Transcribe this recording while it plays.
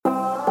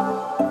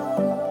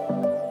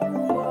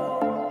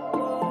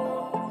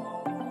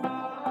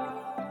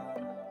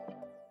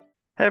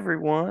Hey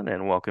everyone,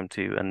 and welcome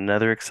to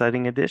another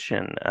exciting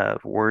edition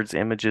of Words,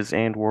 Images,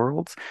 and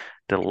Worlds.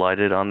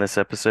 Delighted on this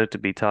episode to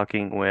be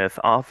talking with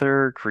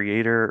author,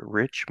 creator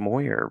Rich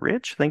Moyer.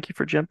 Rich, thank you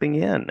for jumping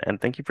in and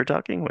thank you for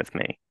talking with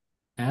me.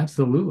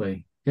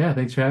 Absolutely. Yeah,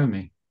 thanks for having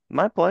me.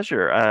 My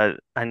pleasure.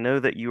 I know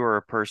that you are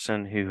a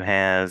person who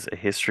has a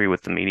history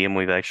with the medium.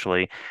 We've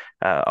actually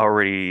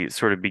already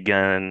sort of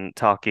begun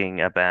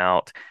talking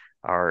about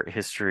our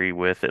history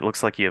with, it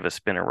looks like you have a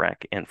spinner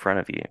rack in front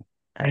of you,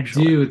 I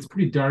actually. do. It's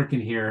pretty dark in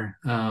here.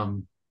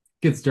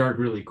 Gets dark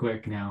really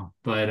quick now.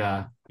 But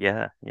Yeah,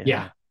 yeah,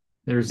 yeah,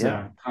 there's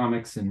yeah.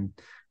 comics and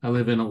I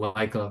live in a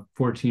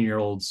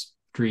 14-year-old's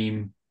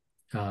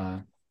uh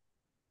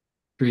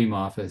dream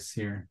office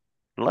here.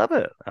 Love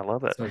it. I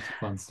love it. Sorts of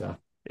fun stuff.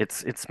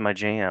 It's my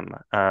jam.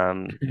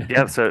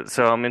 Yeah, so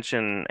I'll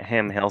mention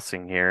Ham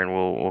Helsing here, and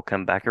we'll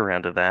come back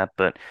around to that.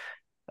 But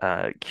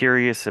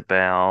curious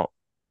about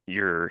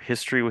your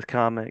history with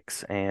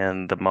comics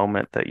and the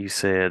moment that you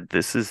said,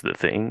 "This is the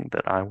thing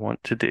that I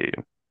want to do."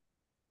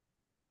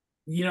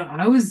 You know,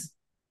 I was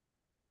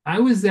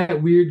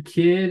that weird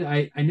kid.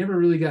 I never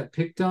really got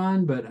picked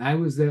on, but I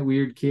was that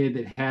weird kid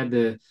that had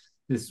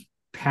this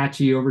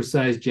patchy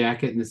oversized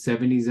jacket in the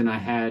 70s and I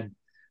had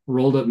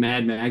rolled up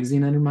Mad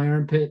magazine under my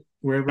armpit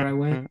wherever I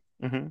went.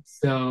 Hmm. Hmm.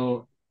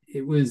 So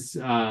it was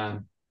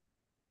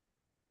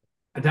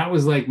that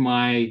was like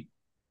my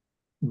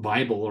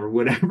Bible or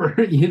whatever,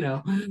 you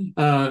know.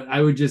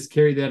 I would just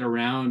carry that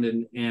around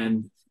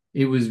and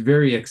it was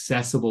very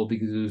accessible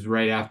because it was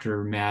right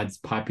after Mad's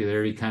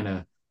popularity kind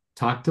of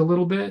talked a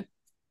little bit.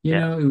 You Yeah.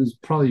 know, it was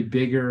probably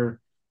bigger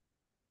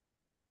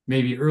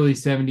maybe early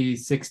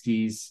 70s,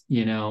 60s,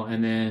 you know,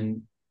 and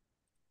then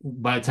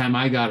by the time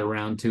I got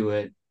around to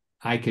it,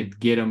 I could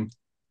get them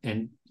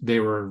and they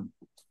were,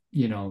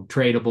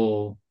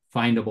 tradable,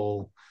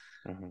 findable.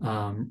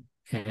 Hmm.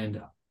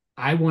 And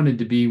I wanted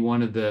to be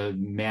one of the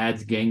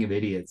Mads gang of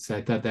idiots.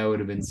 I thought that would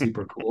have been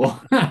super cool.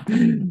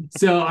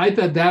 So I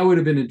thought that would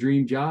have been a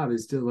dream job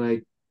is to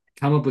like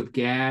come up with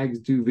gags,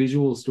 do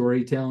visual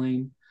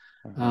storytelling,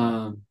 Hmm.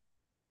 um,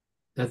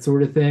 that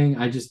sort of thing.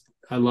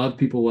 I love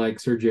people like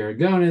Sergio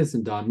Aragonis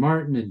and Don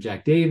Martin and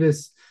Jack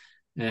Davis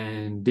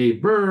and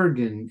Dave Berg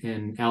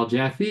and Al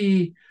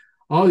Jaffe.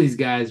 All these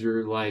guys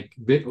are like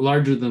bit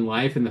larger than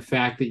life, and the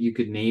fact that you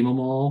could name them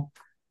all,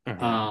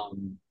 Hmm.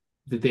 um,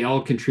 that they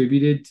all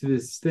contributed to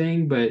this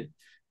thing, but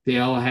they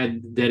all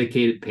had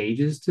dedicated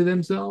pages to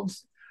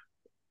themselves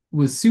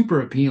was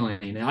super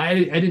appealing. I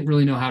didn't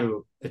really know how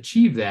to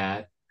achieve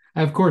that.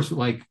 I of course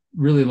like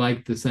really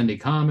liked the Sunday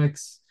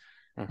comics.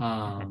 Hmm.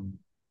 Um,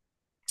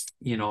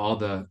 all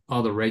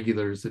the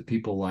regulars that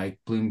people like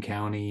Bloom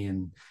County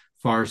and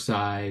Far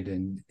Side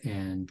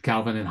and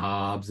Calvin and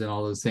Hobbes and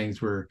all those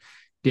things were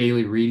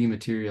daily reading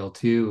material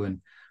too.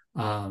 And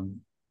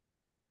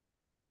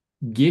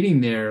getting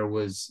there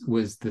was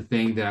the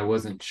thing that I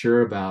wasn't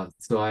sure about.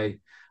 So I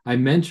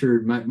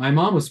mentored my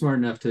mom was smart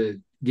enough to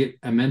get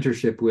a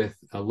mentorship with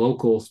a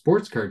local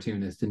sports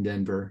cartoonist in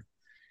Denver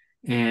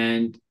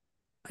and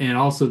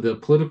also the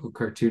political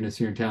cartoonist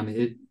here in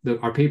town.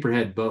 Our paper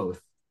had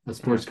both a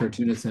sports Hmm.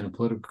 cartoonist and a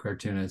political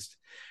cartoonist.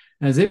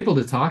 And I was able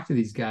to talk to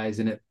these guys,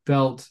 and it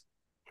felt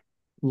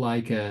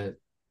like it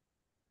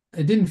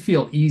didn't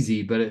feel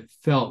easy, but it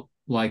felt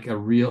like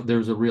there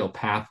was a real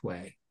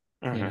pathway.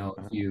 You Hmm. know,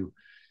 if you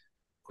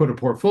put a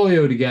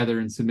portfolio together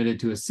and submit it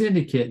to a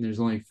syndicate, and there's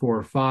only 4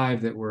 or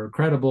 5 that were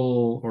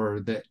credible or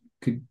that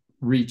could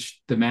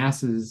reach the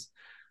masses,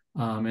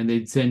 and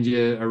they'd send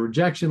you a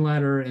rejection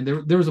letter, and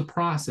there was a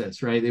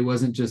process, right? It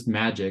wasn't just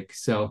magic.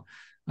 So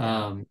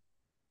Yeah. um,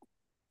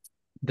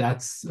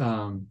 that's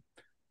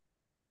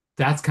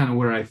that's kind of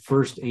where I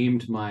first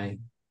aimed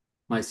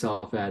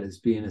myself at as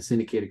being a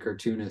syndicated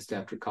cartoonist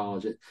after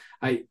college.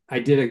 I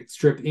did a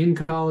strip in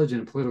college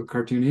and a political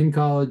cartoon in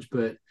college,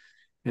 but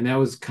and that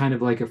was kind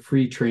of like a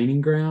free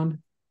training ground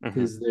Hmm.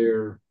 because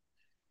they're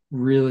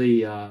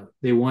really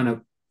they want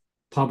to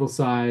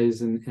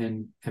publicize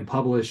and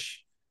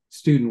publish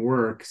student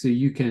work so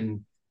you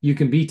can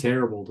be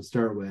terrible to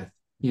start with.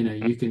 You know,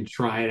 you can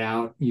try it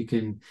out. You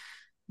can,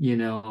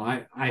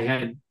 I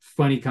had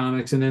funny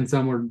comics and then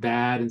some were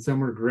bad and some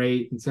were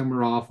great and some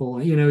were awful.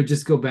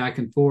 Just go back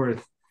and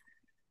forth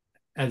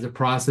as a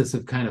process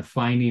of kind of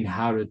finding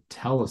how to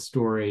tell a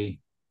story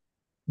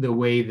the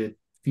way that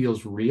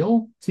feels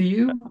real to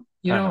you,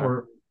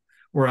 Uh-huh.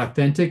 or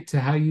authentic to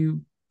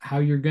how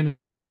you're gonna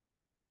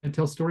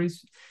tell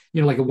stories.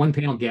 Like a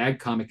one-panel gag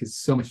comic is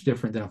so much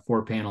different than a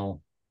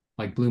 4-panel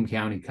like Bloom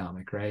County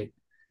comic, right?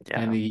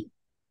 And Yeah.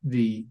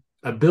 the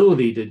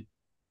ability to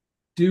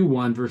do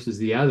one versus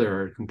the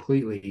other are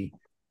completely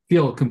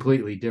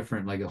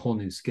different, like a whole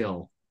new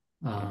skill.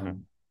 Hmm.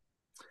 Um,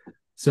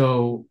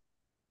 so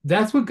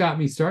that's what got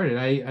me started.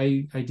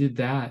 I did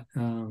that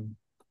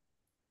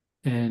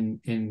and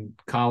in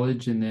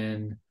college, and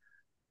then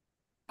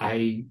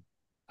I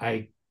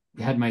I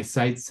had my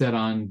sights set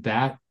on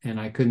that, and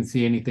I couldn't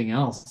see anything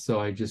else. So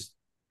I just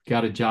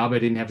got a job I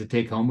didn't have to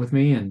take home with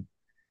me, and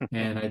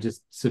I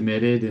just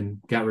submitted and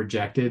got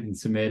rejected and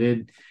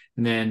submitted.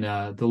 And then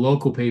the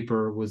local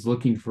paper was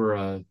looking for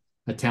a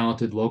a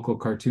talented local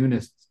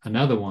cartoonist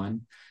another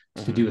one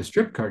to Hmm. do a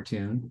strip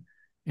cartoon.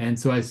 And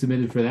so I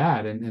submitted for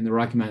that, and the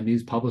Rocky Mountain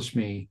News published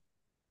me,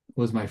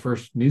 was my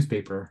first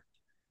newspaper,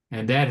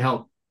 and that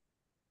helped,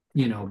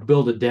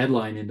 build a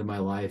deadline into my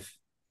life.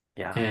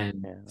 Yeah.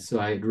 And Yeah. so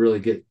I'd really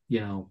get,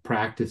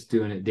 practice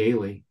doing it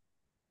daily.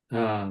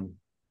 Um,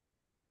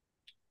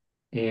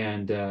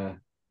 and that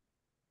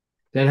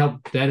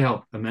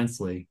helped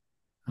immensely,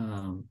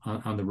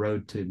 on the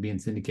road to being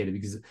syndicated,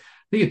 because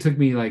I think it took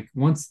me, like,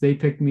 once they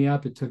picked me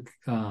up, it took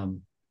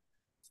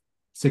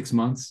 6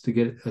 months to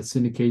get a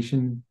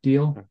syndication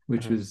deal,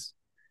 which Mhm. was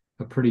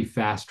a pretty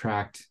fast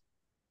tracked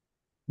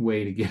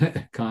way to get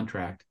a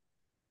contract.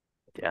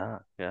 Yeah,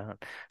 yeah.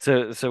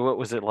 So what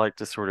was it like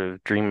to sort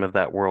of dream of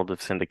that world of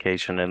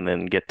syndication and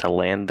then get to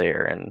land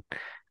there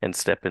and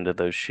step into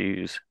those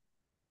shoes?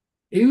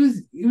 It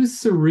was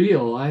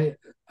surreal.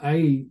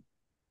 I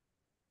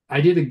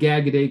I did a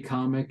gag a day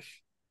comic,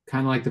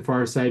 kind of like The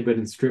Far Side, but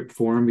in strip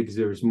form, because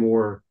there was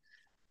more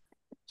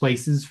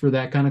places for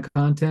that kind of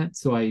content.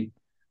 So I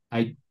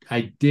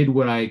did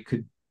what I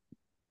could,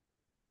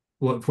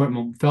 what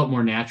felt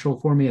more natural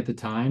for me at the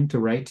time to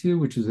write to,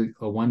 which is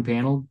a one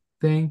panel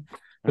thing.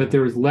 But Hmm.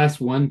 there was less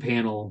one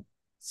panel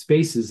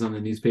spaces on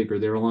the newspaper.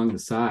 They were along the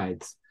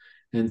sides.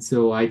 And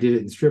so I did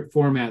it in strip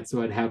format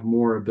so I'd have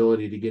more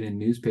ability to get in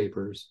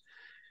newspapers.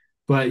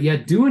 But yeah,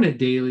 doing it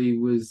daily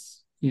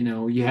was,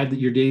 you had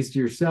your days to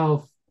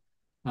yourself.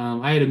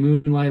 I had to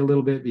moonlight a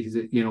little bit because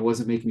it,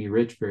 wasn't making me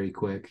rich very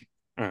quick.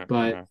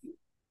 But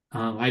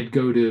Hmm. I'd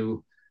go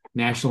to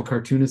National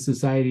Cartoonist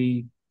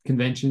Society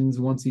conventions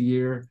once a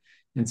year,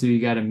 and so you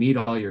got to meet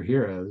all your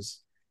heroes.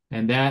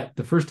 And that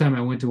the first time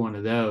I went to one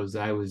of those,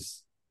 I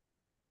was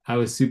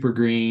super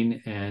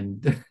green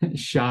and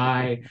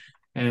shy,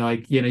 and,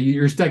 like,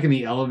 you're stuck in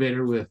the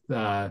elevator with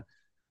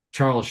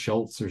Charles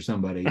Schultz or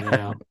somebody,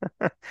 So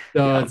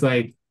Yeah, it's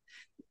like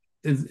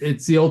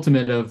it's the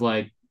ultimate of,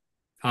 like,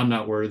 I'm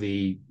not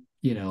worthy,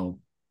 you know,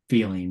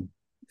 feeling,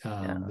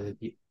 yeah. that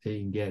you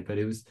can get. But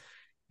it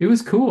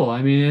was cool.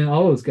 I mean,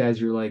 all those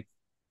guys are, like,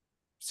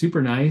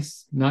 super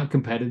nice, not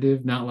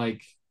competitive, not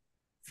like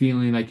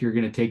feeling like you're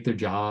going to take their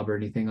job or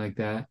anything like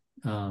that.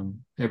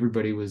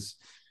 Everybody was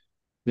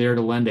there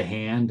to lend a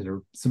hand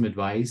or some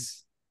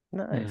advice.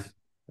 Yeah, Nice.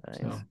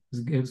 so Nice.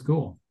 it was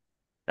cool.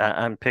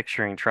 I'm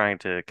picturing trying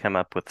to come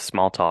up with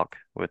small talk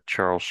with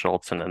Charles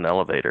Schultz in an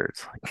elevator.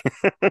 It's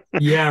like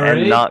Yeah,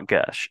 and right. not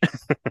gush.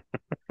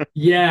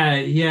 Yeah,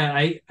 yeah.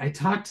 I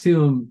talked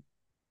to him,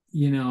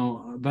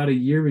 about a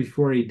year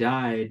before he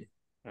died,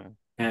 Mm.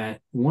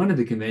 at one of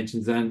the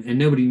conventions, and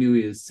nobody knew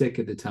he was sick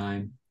at the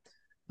time,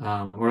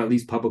 or at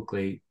least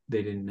publicly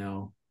they didn't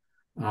know.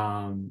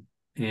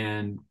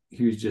 And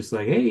he was just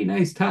like, "Hey,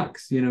 nice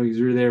tux," because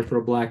we were there for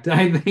a black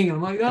tie thing.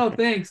 I'm like, "Oh,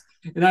 thanks."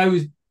 And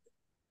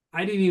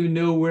I didn't even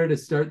know where to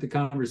start the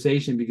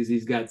conversation because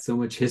he's got so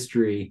much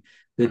history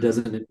that Mhm.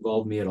 doesn't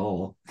involve me at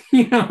all,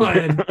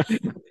 and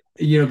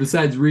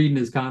besides reading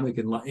his comic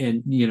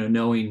and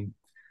knowing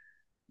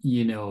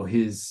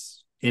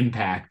his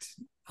impact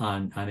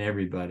on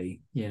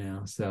everybody,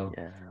 so.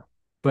 Yeah.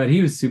 But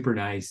he was super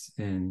nice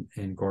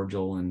and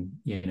cordial, and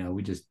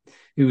we just,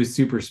 it was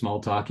super small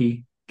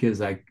talky, because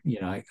I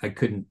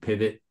couldn't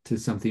pivot to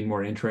something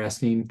more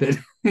interesting that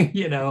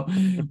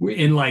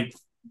in, like,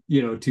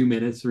 2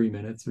 minutes, 3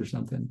 minutes or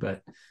something.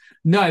 But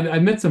no, I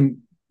met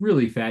some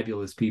really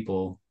fabulous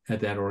people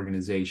at that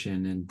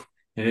organization, and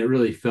it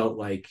really felt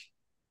like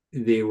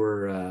they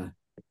were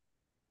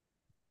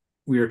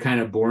we were kind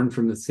of born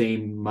from the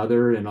same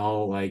mother, and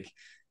all, like,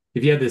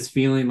 if you had this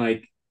feeling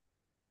like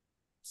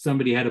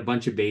somebody had a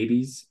bunch of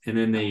babies and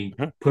then they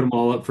Mhm. put them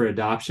all up for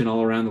adoption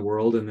all around the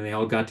world, and then they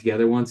all got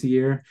together once a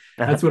year.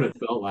 That's what it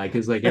felt like.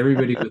 It's like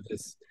everybody with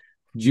this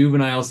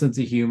juvenile sense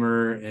of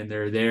humor, and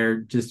they're there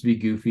just to be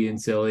goofy and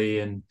silly,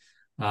 and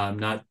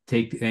not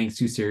take things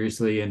too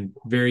seriously, and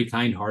very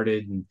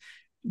kind-hearted, and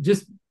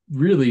just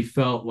really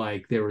felt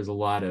like there was a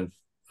lot of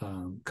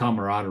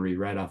camaraderie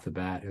right off the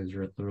bat. It was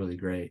really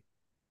great.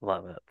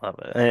 Love it, love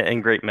it,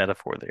 and great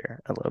metaphor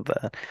there. I love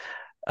that.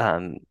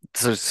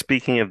 So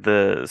speaking of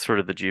the sort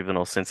of the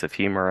juvenile sense of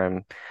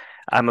humor,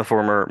 I'm a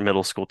former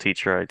middle school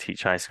teacher. I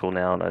teach high school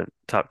now, and I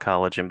taught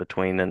college in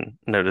between, and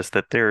noticed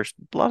that there's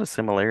a lot of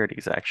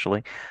similarities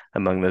actually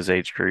among those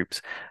age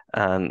groups.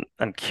 I'm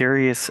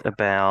curious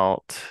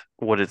about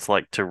what it's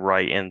like to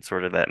write in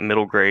sort of that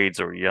middle grades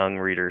or young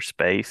reader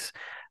space,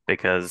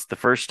 because the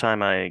first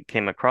time I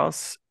came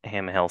across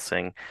Ham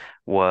Helsing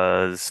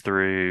was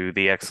through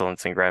the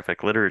Excellence in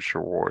Graphic Literature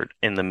Award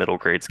in the middle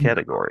grades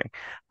category.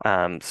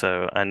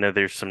 So I know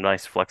there's some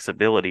nice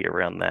flexibility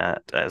around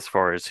that as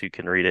far as who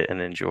can read it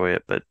and enjoy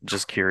it, but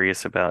just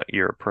curious about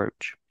your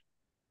approach.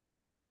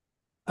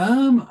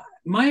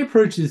 My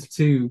approach is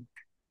to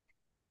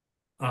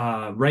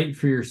write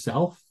for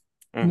yourself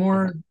Mm-hmm.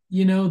 more,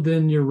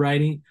 than you're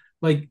writing,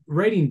 like,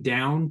 writing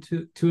down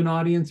to an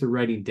audience or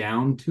writing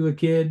down to a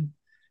kid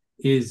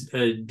is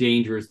a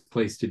dangerous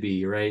place to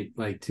be, right?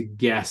 Like, to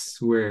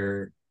guess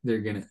where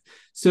they're gonna.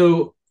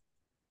 So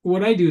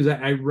what I do is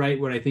I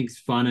write what I think is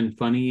fun and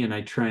funny, and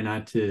I try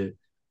not to,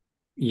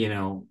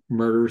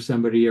 murder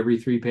somebody every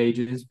 3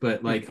 pages.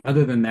 But like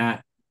other than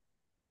that,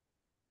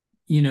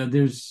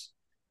 there's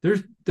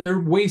they're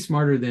way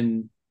smarter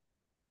than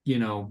you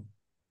know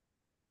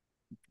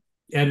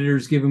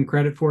editors give them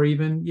credit for,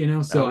 even.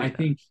 So Oh I yeah.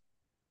 think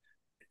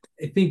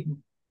I think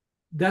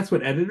that's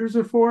what editors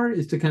are for,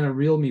 is to kind of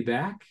reel me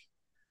back.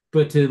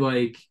 But to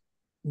like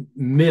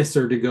miss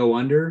or to go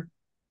under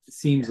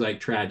seems Yeah. like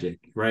tragic,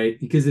 right?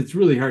 Because it's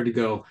really hard to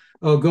go,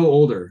 oh, go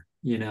older,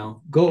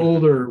 go Hmm.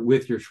 older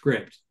with your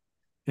script.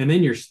 And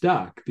then you're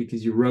stuck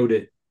because you wrote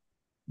it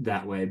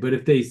that way. But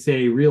if they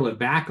say reel it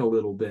back a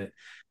little bit,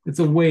 it's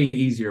a way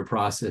easier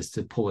process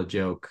to pull a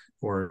joke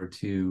or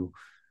to,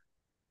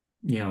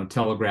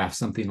 telegraph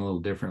something a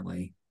little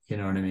differently. You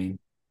know what I mean?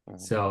 Hmm.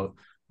 So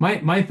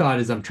my thought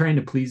is I'm trying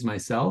to please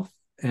myself,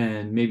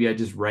 and maybe I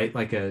just write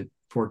like a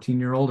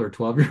 14-year-old or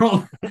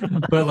 12-year-old.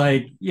 But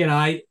like,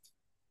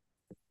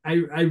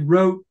 I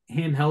wrote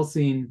Han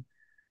Helsing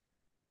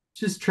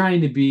just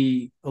trying to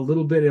be a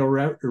little bit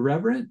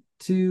irreverent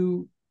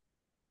to,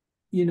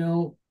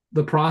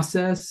 the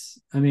process.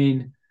 I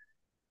mean,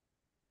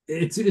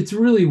 it's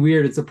really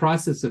weird. It's a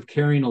process of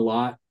caring a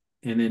lot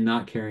and then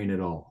not caring at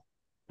all.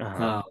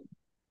 Uh-huh. Um,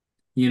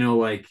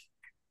 like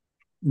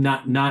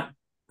not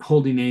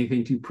holding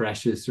anything too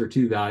precious or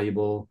too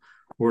valuable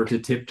or to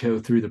tiptoe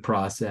through the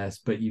process,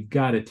 but you've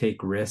got to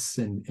take risks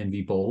and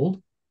be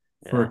bold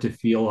for Yeah. it to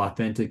feel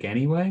authentic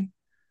anyway.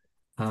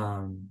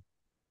 Um,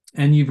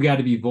 and you've got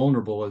to be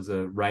vulnerable as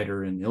a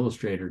writer and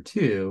illustrator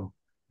too,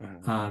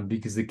 Hmm.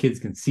 because the kids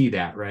can see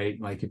that, right?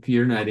 Like if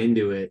you're not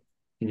into it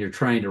and you're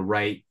trying to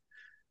write,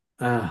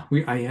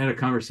 I had a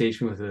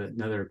conversation with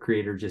another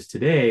creator just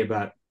today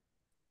about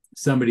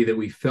somebody that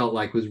we felt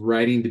like was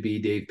writing to be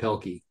Dave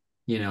Pelkey.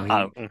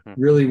 Oh, He hmm.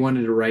 really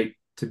wanted to write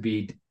to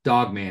be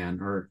Dogman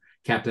or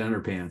Captain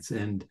Underpants,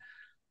 and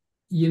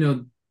you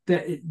know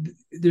that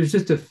there's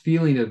just a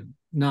feeling of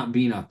not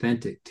being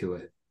authentic to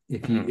it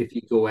if you Hmm. if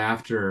you go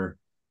after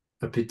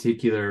a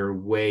particular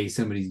way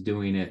somebody's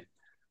doing it,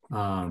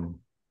 um,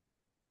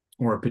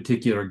 or a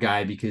particular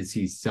guy because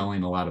he's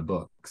selling a lot of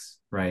books,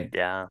 right?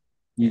 Yeah.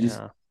 You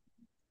just,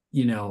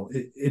 Yeah.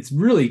 it's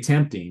really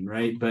tempting,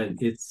 right? But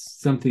it's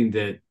something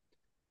that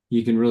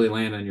you can really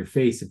land on your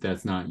face if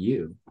that's not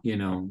you.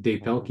 Dave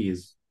Hmm. Pelkey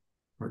is,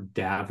 or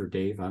Dav or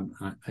Dave.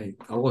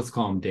 Let's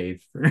call him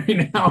Dave for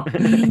right now.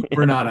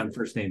 We're not on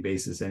first name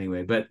basis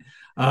anyway, but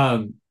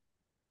um,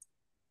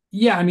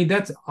 yeah, I mean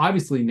that's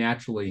obviously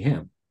naturally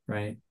him,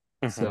 right?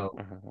 Hmm. So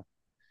Hmm.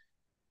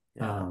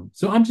 Yeah.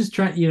 so I'm just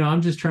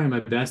trying my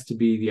best to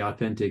be the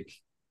authentic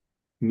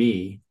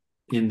me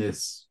in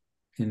this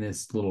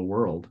little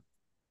world.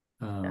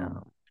 Yeah.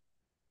 Um,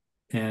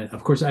 and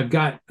of course, I've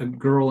got a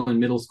girl in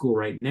middle school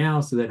right now,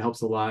 so that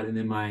helps a lot. And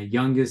then my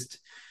youngest,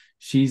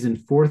 she's in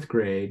fourth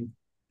grade,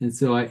 and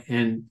so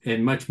and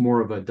much more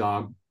of a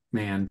dog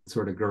man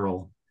sort of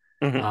girl.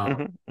 Hmm. Uh,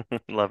 Hmm.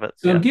 Love it.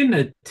 so I'm Yeah. getting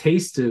a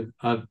taste of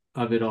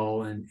it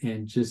all,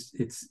 and just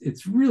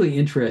it's really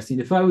interesting.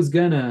 If I was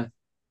gonna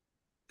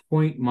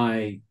point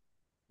my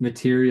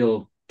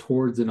material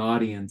towards an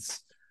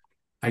audience,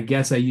 I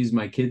guess I use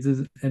my kids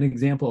as an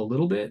example a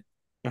little bit,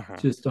 Hmm.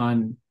 just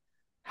on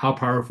how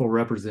powerful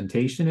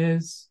representation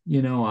is,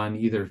 on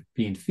either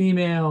being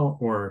female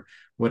or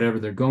whatever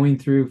they're going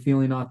through,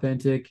 feeling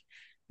authentic.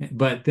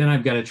 But then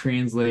I've got to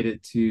translate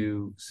it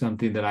to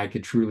something that I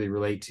could truly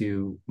relate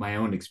to my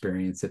own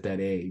experience at that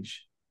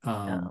age.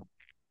 Yeah.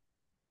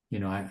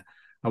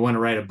 I want to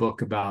write a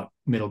book about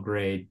middle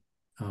grade,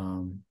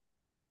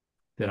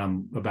 that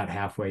I'm about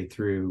halfway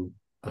through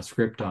a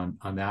script on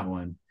that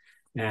one.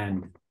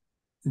 And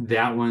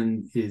that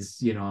one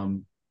is,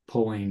 I'm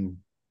pulling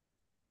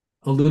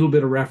a little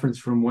bit of reference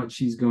from what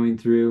she's going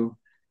through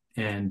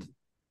and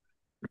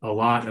a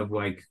lot of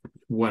like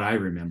what I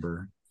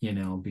remember,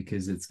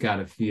 because it's got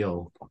to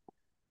feel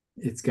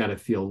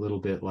a little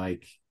bit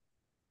like,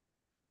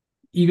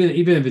 even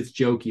if it's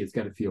jokey, it's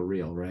got to feel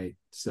real, right?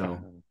 So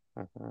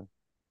Hmm. Hmm.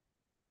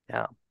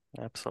 Yeah.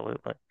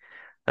 Absolutely.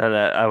 And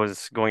I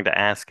was going to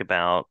ask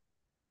about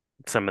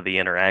some of the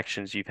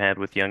interactions you've had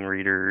with young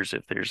readers,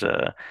 if there's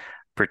a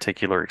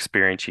particular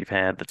experience you've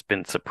had that's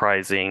been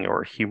surprising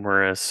or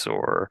humorous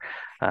or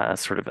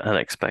sort of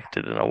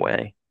unexpected in a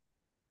way.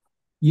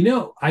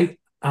 I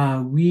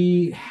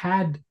we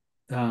had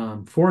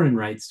foreign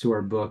rights to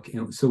our book,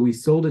 and so we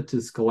sold it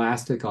to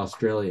Scholastic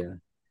Australia.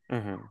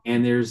 Hmm.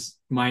 And there's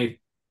my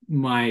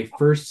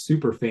first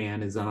super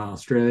fan is in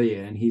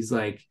Australia, and he's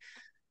like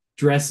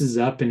dresses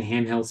up in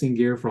Han Helsing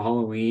gear for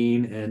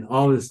Halloween and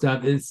all this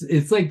stuff.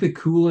 It's like the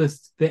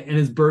coolest thing. And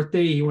his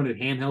birthday, he wanted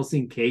Han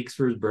Helsing cakes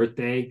for his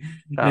birthday,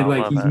 and Oh,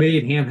 like love he's it.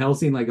 made Han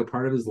Helsing like a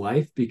part of his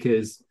life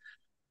because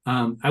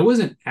I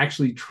wasn't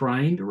actually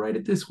trying to write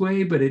it this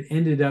way, but it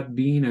ended up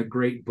being a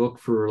great book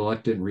for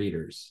reluctant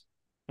readers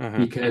Hmm.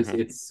 because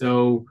Hmm.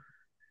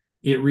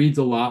 it reads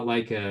a lot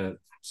like a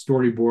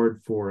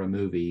storyboard for a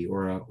movie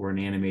or an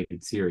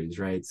animated series,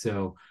 right?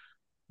 So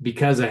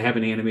because I have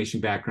an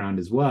animation background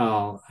as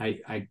well,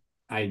 I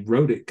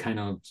wrote it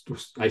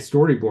I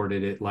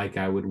storyboarded it like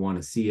I would want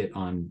to see it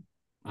on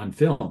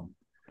film.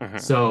 Hmm.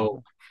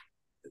 So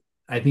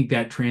I think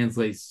that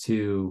translates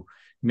to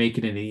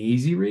making it an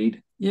easy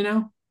read,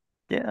 Yeah.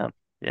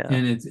 Yeah.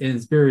 and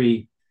it's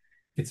very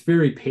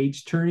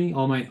page turny.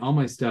 All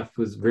my stuff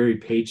was very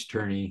page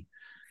turny,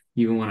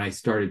 even when I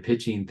started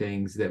pitching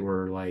things that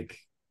were like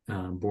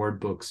board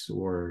books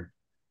or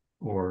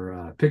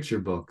picture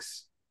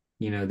books.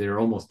 They're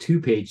almost 2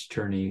 page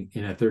turny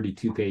in a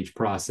 32 page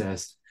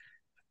process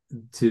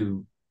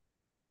to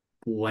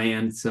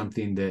land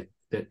something that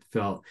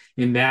felt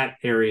in that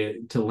area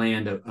to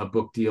land a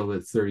book deal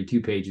that's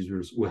 32 pages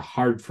was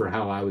hard for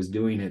how I was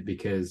doing it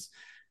because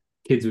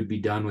kids would be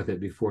done with it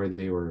before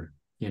they were,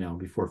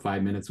 before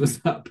 5 minutes was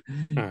up,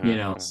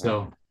 Hmm.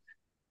 so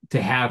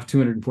to have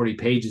 240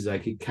 pages, I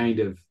could kind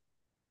of,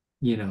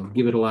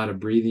 give it a lot of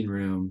breathing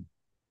room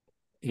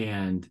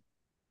and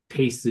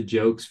pace the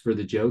jokes for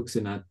the jokes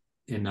and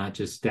not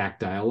just stack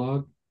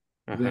dialogue,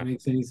 if that Hmm.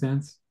 makes any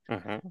sense.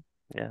 Hmm.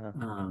 Yeah.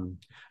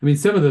 I mean,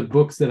 some of the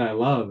books that I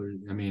love,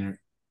 I mean,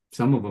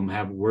 some of them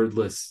are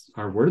wordless,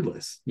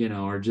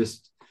 are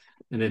just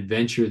an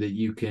adventure that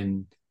you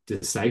can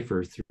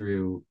decipher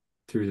through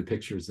the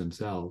pictures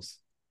themselves.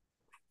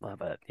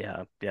 Love it.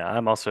 Yeah. Yeah.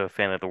 I'm also a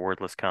fan of the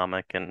wordless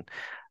comic and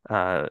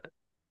uh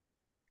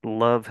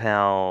love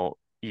how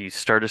you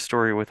start a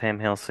story with Ham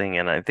Helsing,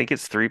 and I think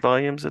it's 3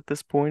 volumes at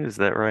this point. Is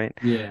that right?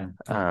 Yeah,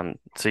 yeah,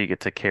 So you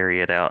get to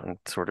carry it out and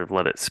sort of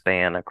let it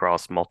span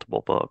across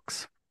multiple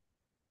books.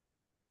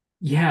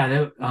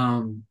 yeah.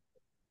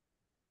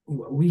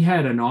 We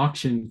had an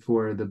auction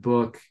for the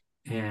book,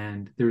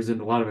 and there was a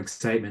lot of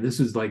excitement. This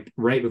was like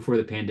right before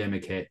the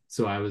pandemic hit,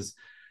 so I was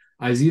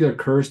either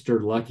cursed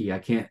or lucky. I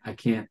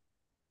can't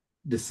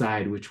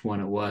decide which one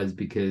it was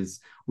because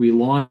we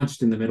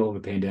launched in the middle of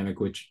a pandemic,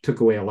 which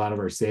took away a lot of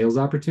our sales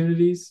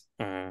opportunities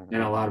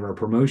and a lot Mm-hmm. of our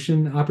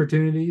promotion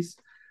opportunities.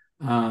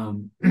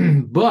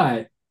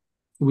 But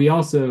we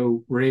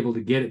also were able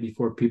to get it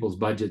before people's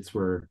budgets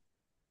were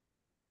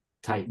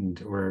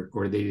tightened, or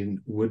they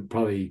didn't would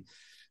probably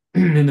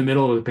in the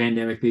middle of the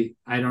pandemic.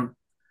 I don't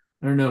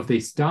know if they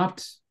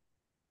stopped,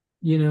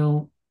 you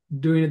know,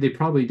 doing it. They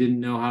probably didn't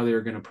know how they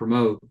were going to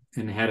promote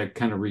and had to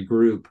kind of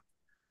regroup.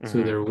 So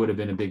Hmm. there would have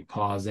been a big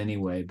pause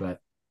anyway. But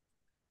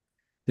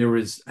there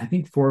was, I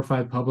think, 4 or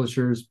 5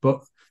 publishers,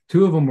 but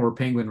two of them were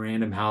Penguin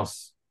Random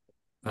House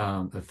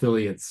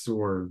affiliates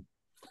or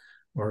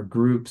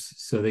groups.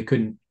 So they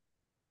couldn't,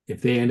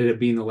 if they ended up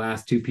being the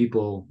last two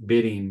people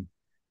bidding,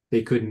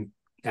 they couldn't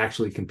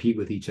actually compete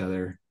with each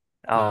other.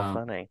 Oh, Um,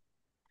 funny.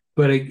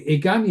 but it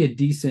got me a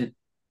decent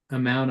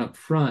amount up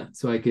front,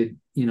 so I could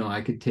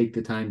take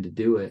the time to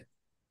do it.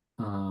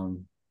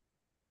 Um,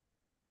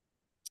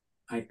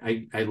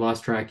 I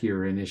lost track of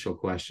your initial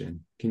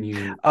question. Can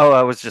you? Oh,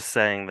 I was just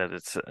saying that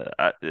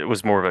it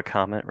was more of a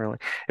comment, really.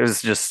 It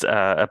was just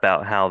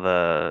about how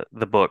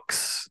the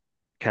books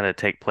kind of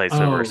take place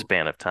over a Oh,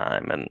 span of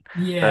time, and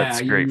yeah,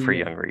 that's yeah, great for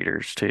yeah, young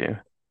readers too.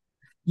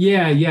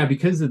 yeah, yeah.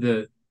 Because of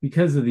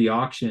the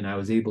auction, I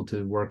was able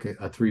to work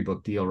a 3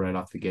 book deal right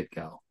off the get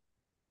go.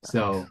 Nice.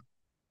 So,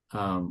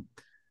 um,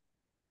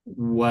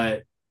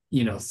 what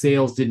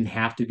sales didn't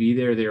have to be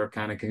there. They were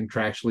kind of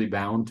contractually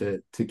bound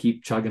to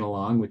keep chugging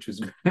along, which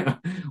was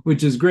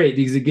which is great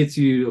because it gets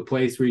you to a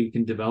place where you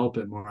can develop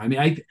it more. I mean,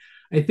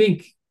 I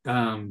think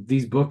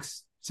these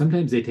books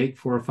sometimes they take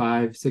 4 or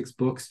 5, 6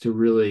 books to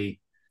really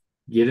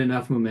get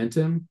enough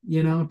momentum,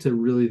 to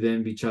really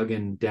then be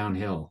chugging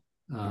downhill.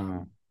 Hmm.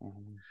 um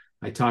Hmm.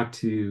 I talked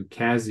to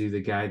Kazu,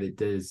 the guy that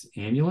does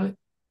Amulet,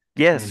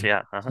 Yes, and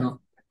yeah. Uh-huh.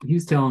 he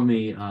was telling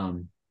me,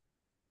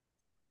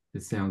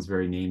 it sounds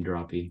very name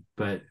droppy,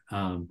 but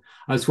I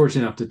was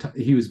fortunate enough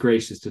he was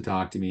gracious to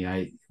talk to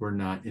me. We're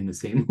not in the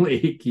same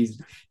league.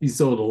 He's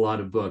sold a lot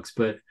of books,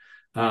 but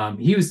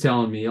he was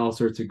telling me all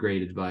sorts of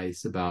great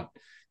advice about,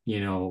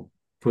 you know,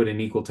 put in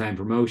equal time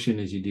promotion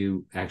as you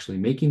do actually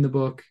making the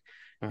book.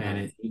 And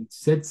Hmm. he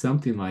said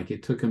something like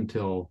it took him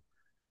till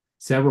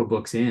several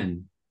books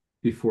in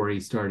before he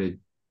started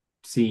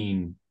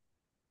seeing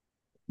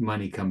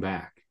money come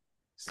back.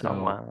 Oh, So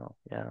wow.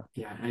 Yeah.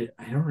 yeah,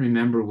 I don't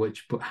remember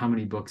which book, how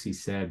many books he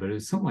said, but it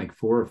was something like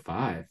 4 or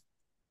 5.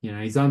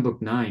 He's on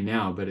book 9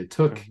 now, but Hmm.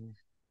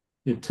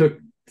 it took,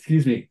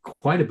 excuse me,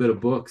 quite a bit of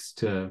books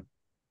to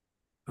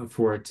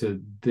for it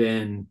to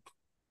then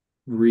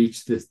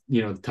reach this,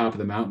 the top of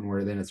the mountain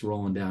where then it's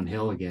rolling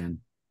downhill again,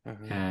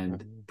 Hmm.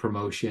 and Hmm.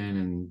 promotion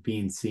and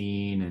being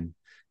seen and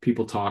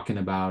people talking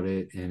about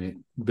it and it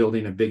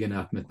building a big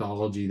enough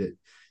mythology that,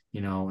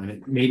 and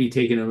it maybe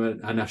taking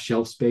enough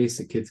shelf space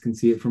that kids can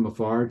see it from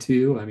afar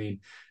too. I mean,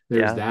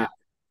 there's Yeah, that,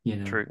 you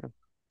know. true.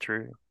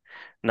 True.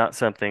 Not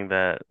something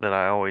that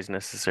I always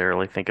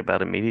necessarily think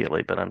about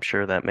immediately, but I'm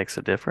sure that makes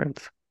a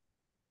difference.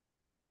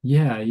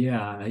 Yeah,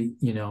 yeah.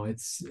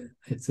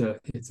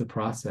 It's a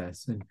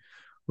process. And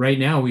right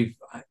now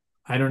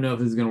I don't know if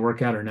this is going to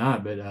work out or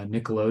not, but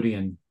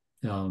Nickelodeon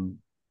um,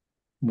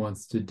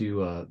 wants to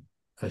do a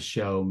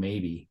show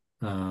maybe.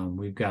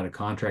 We've got a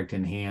contract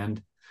in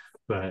hand,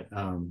 but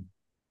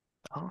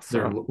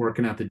they're Awesome.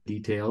 working out the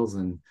details,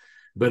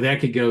 but that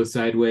could go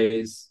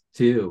sideways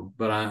too.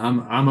 But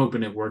I'm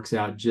hoping it works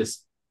out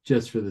just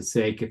for the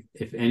sake,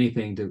 if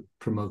anything, to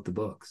promote the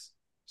books.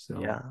 So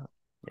Yeah,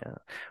 yeah.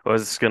 I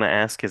was going to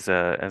ask as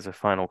a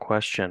final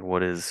question,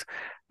 what is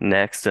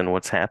next and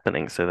what's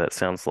happening? So that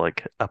sounds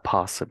like a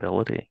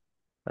possibility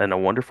and a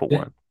wonderful that,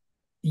 one.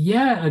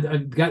 yeah,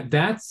 I've got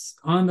that's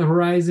on the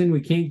horizon.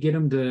 We can't get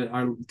them to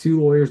our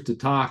two lawyers to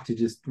talk to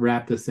just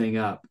wrap this thing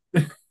up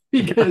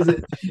because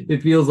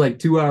it feels like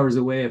 2 hours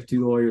away if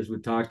two lawyers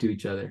would talk to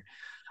each other.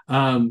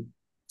 Um,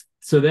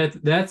 so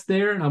that's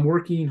there, and I'm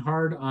working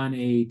hard on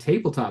a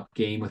tabletop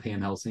game with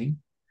Han Helsing,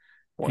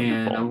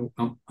 and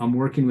Wonderful. I'm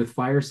working with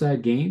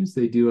Fireside Games.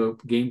 They do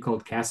a game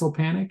called Castle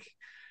Panic,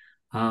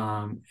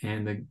 and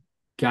the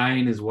guy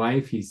and his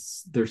wife,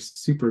 they're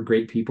super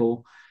great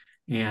people,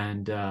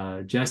 and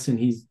Justin,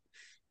 he's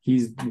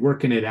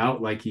working it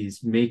out like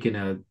he's making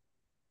a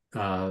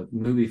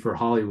movie for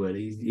Hollywood.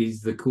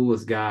 He's the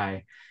coolest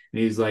guy,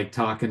 and he's like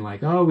talking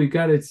like, oh, we've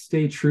got to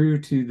stay true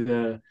to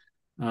the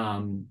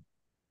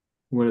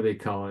what do they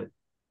call it?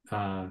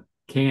 Uh,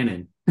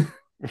 canon.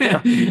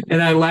 Yeah,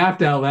 And I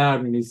laughed out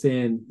loud when he's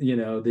saying,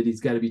 that he's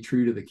got to be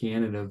true to the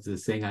canon of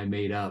this thing I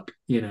made up,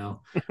 I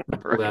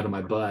pulled out right. of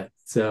my butt.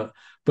 So,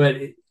 but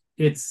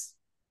it's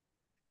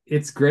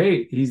it's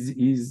great.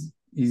 He's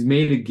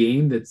made a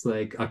game that's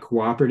like a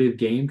cooperative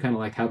game, kind of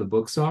like how the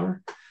books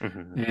are.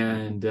 Hmm.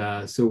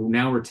 And so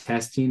now we're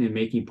testing and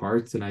making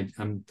parts, and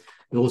I'm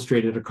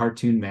illustrated a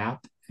cartoon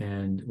map,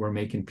 and we're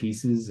making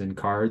pieces and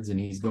cards, and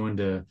he's going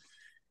to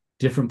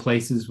different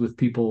places with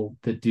people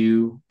that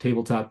do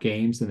tabletop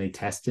games and they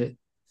test it.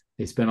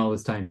 They spend all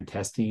this time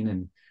testing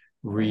and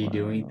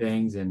redoing Wow.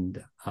 things.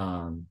 And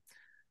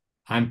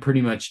I'm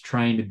pretty much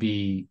trying to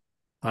be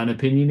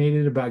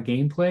unopinionated about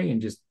gameplay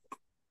and just,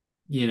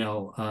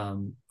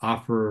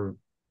 offer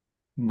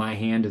my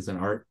hand as an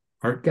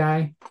art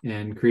guy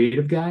and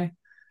creative guy.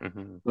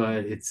 Hmm.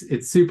 But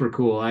it's super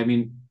cool. I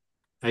mean,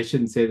 I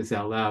shouldn't say this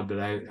out loud, but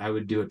I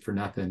would do it for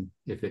nothing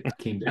if it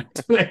came down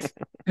to it.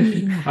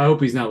 I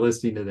hope he's not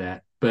listening to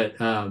that. But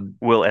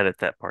We'll edit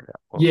that part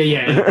out. yeah, yeah,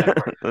 edit that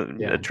part out. A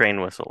Yeah,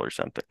 train whistle or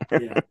something.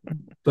 yeah.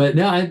 But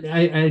no,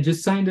 I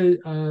just signed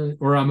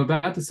or I'm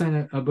about to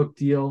sign a book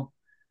deal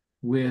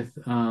with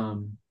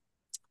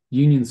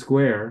Union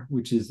Square,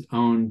 which is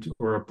owned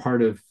or a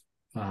part of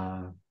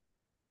uh,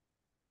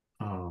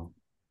 oh,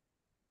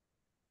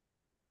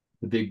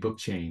 the big book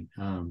chain,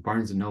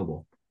 Barnes and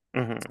Noble.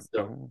 Hmm.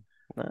 So Hmm.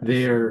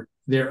 Nice.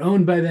 they're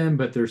owned by them,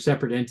 but they're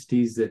separate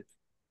entities that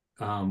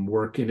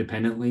work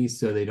independently.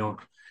 So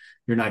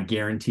you're not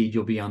guaranteed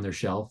you'll be on their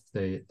shelf.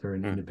 They're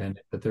an Mm.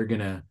 independent, but they're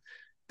gonna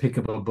pick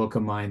up a book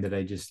of mine that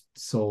I just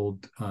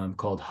sold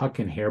called Huck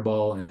and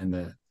Hairball and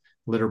the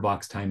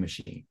Litterbox Time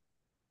Machine.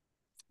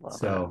 Love it.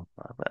 So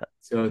Love it.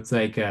 so it's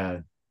like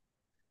a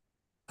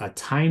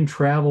time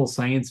travel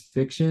science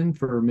fiction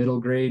for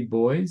middle grade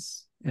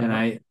boys. And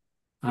Uh-huh.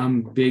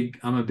 I'm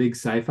a big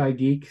sci-fi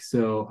geek.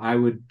 So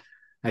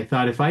I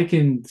thought if I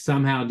can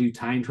somehow do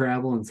time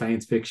travel and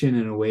science fiction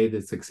in a way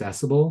that's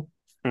accessible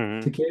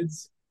to Hmm.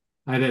 kids,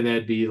 I thought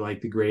that'd be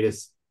like the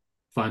greatest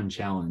fun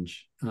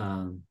challenge.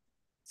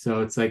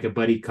 So it's like a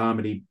buddy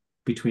comedy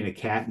between a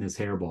cat and his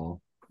hairball.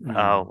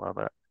 Oh, Um, love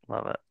it.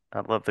 Love it.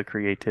 I love the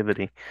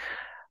creativity.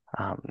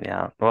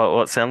 Yeah.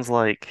 Well, it sounds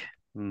like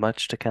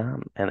much to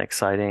come and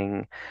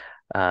exciting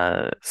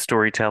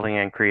storytelling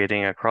and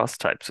creating across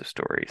types of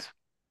stories.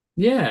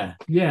 yeah,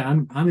 yeah,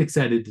 I'm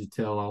excited to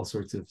tell all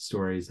sorts of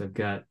stories. I've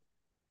got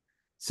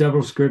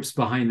several scripts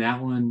behind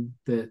that one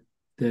that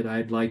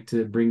I'd like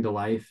to bring to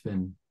life,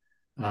 and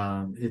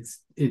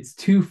it's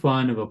too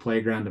fun of a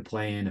playground to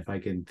play in if I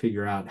can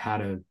figure out how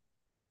to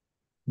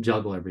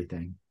juggle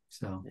everything.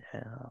 So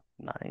Yeah.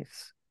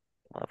 Nice.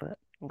 Love it.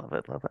 Love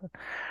it. Love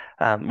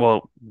it.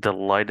 Well,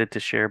 delighted to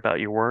share about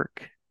your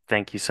work.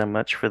 Thank you so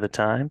much for the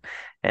time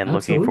and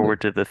looking absolutely.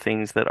 forward to the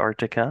things that are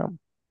to come.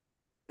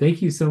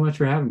 Thank you so much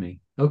for having me.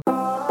 Okay.